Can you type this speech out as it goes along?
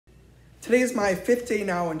Today is my 5th day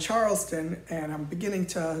now in Charleston, and I'm beginning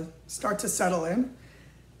to start to settle in.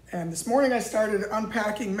 And this morning I started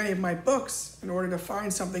unpacking many of my books in order to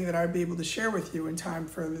find something that I'd be able to share with you in time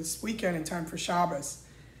for this weekend, in time for Shabbos.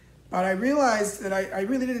 But I realized that I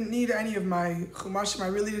really didn't need any of my chumashim. I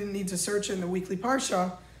really didn't need to search in the weekly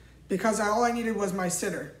parsha, because all I needed was my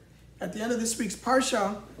siddur. At the end of this week's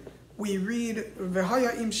parsha, we read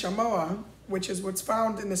V'haya im shamoa, which is what's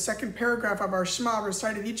found in the second paragraph of our Shema,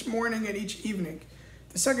 recited each morning and each evening.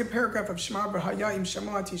 The second paragraph of Shema, V'haya im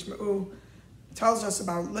shamoa tishma'u, tells us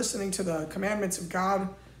about listening to the commandments of God,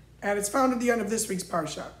 and it's found at the end of this week's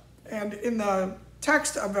parsha. And in the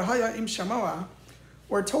text of V'haya im shamoa,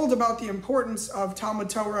 we're told about the importance of Talmud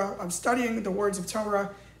Torah, of studying the words of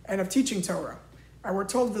Torah, and of teaching Torah. And we're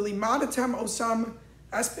told V'limadatem osam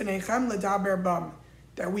es b'neichem ledaber bam,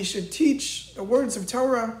 that we should teach the words of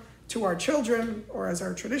Torah to our children, or as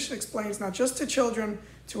our tradition explains, not just to children,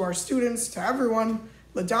 to our students, to everyone,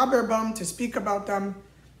 ledaber bam, to speak about them,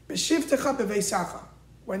 b'shivtecha b'veisacha,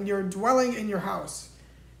 when you're dwelling in your house.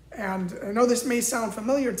 And I know this may sound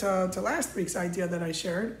familiar to last week's idea that I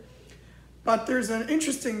shared, but there's an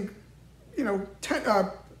interesting,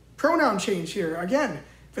 pronoun change here. Again,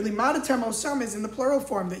 v'limadatem osam is in the plural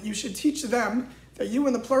form, that you should teach them, that you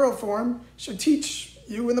in the plural form should teach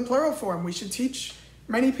you in the plural form. We should teach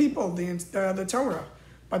many people the Torah.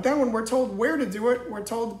 But then when we're told where to do it, we're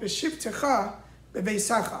told b'shivtecha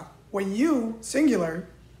b'veisacha, when you, singular,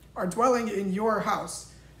 are dwelling in your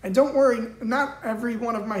house. And don't worry, not every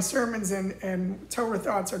one of my sermons and Torah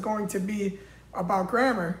thoughts are going to be about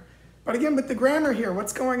grammar. But again, with the grammar here,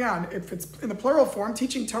 what's going on? If it's in the plural form,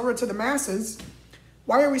 teaching Torah to the masses,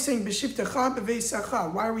 why are we saying b'shivtecha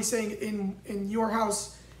b'veisacha? Why are we saying in your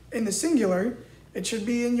house in the singular? It should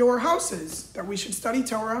be in your houses, that we should study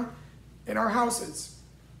Torah in our houses.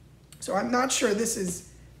 So I'm not sure this is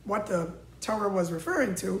what the Torah was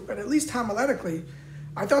referring to, but at least homiletically,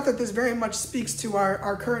 I thought that this very much speaks to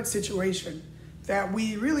our current situation, that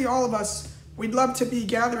we really, all of us, we'd love to be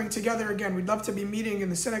gathering together again. We'd love to be meeting in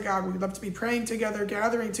the synagogue. We'd love to be praying together,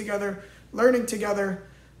 gathering together, learning together.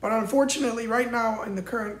 But unfortunately, right now in the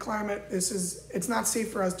current climate, it's not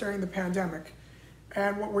safe for us during the pandemic.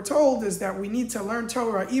 And what we're told is that we need to learn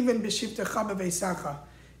Torah even b'shivtecha b'veisacha,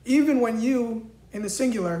 even when you, in the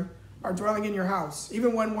singular, are dwelling in your house,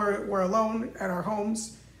 even when we're alone at our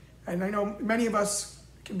homes. And I know many of us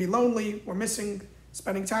can be lonely. We're missing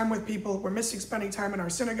spending time with people. We're missing spending time in our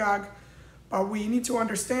synagogue. But we need to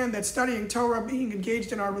understand that studying Torah, being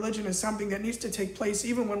engaged in our religion, is something that needs to take place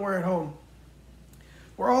even when we're at home.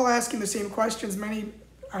 We're all asking the same questions.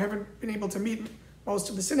 I haven't been able to meet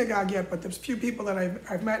most of the synagogue yet, but there's few people that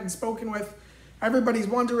I've met and spoken with. Everybody's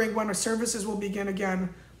wondering when our services will begin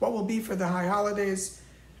again, what will be for the high holidays.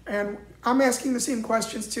 And I'm asking the same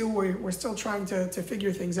questions too. We're still trying to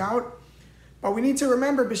figure things out. But we need to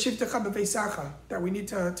remember b'shivtecha b'veisacha, that we need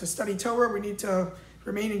to study Torah, we need to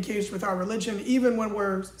remain engaged with our religion, even when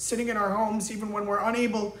we're sitting in our homes, even when we're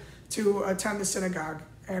unable to attend the synagogue.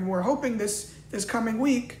 And we're hoping this coming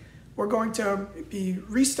week, we're going to be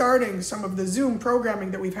restarting some of the Zoom programming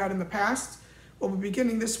that we've had in the past. We'll be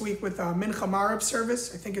beginning this week with a Mincha Marav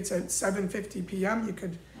service. I think it's at 7:50 p.m. You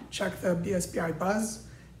could check the BSBI buzz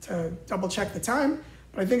to double check the time.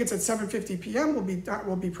 But I think it's at 7:50 p.m.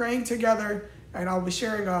 We'll be praying together, and I'll be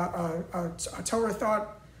sharing a Torah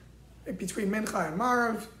thought between Mincha and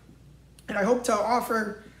Marav. And I hope to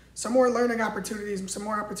offer some more learning opportunities, some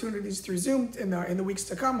more opportunities through Zoom in the weeks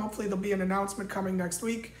to come. Hopefully there'll be an announcement coming next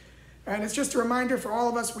week. And it's just a reminder for all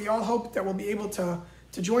of us, we all hope that we'll be able to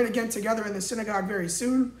join again together in the synagogue very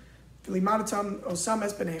soon. V'limadatem osam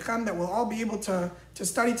es b'neichem, that we'll all be able to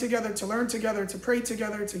study together, to learn together, to pray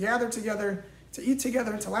together, to gather together, to eat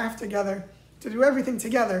together, to laugh together, to do everything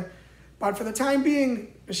together. But for the time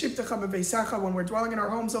being, b'shivtecha b'veisacha, when we're dwelling in our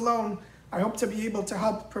homes alone, I hope to be able to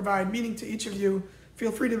help provide meaning to each of you.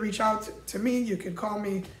 Feel free to reach out to me. You can call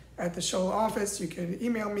me at the Shul office. You can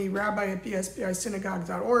email me,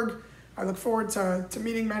 rabbi@bsbisynagogue.org. I look forward to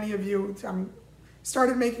meeting many of you. I'm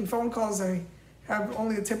started making phone calls. I have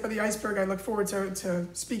only the tip of the iceberg. I look forward to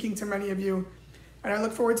speaking to many of you. And I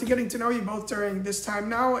look forward to getting to know you both during this time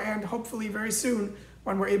now, and hopefully very soon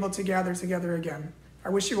when we're able to gather together again. I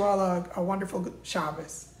wish you all a wonderful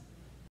Shabbos.